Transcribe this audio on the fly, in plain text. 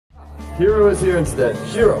Hiro is here instead.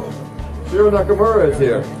 Shiro Nakamura is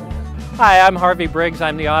here. Hi, I'm Harvey Briggs.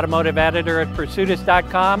 I'm the automotive editor at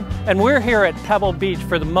Pursuitist.com, and we're here at Pebble Beach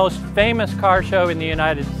for the most famous car show in the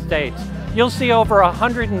United States. You'll see over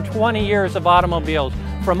 120 years of automobiles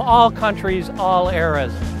from all countries, all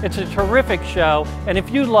eras. It's a terrific show, and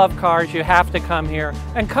if you love cars, you have to come here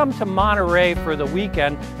and come to Monterey for the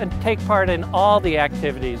weekend and take part in all the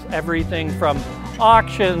activities, everything from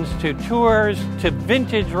auctions to tours to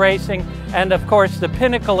vintage racing, and of course the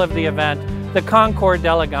pinnacle of the event, the Concours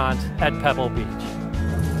d'Elegance at Pebble Beach.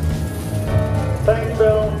 Thanks,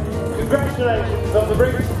 Bill. Congratulations on the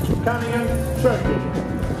Briggs Cunningham Trophy.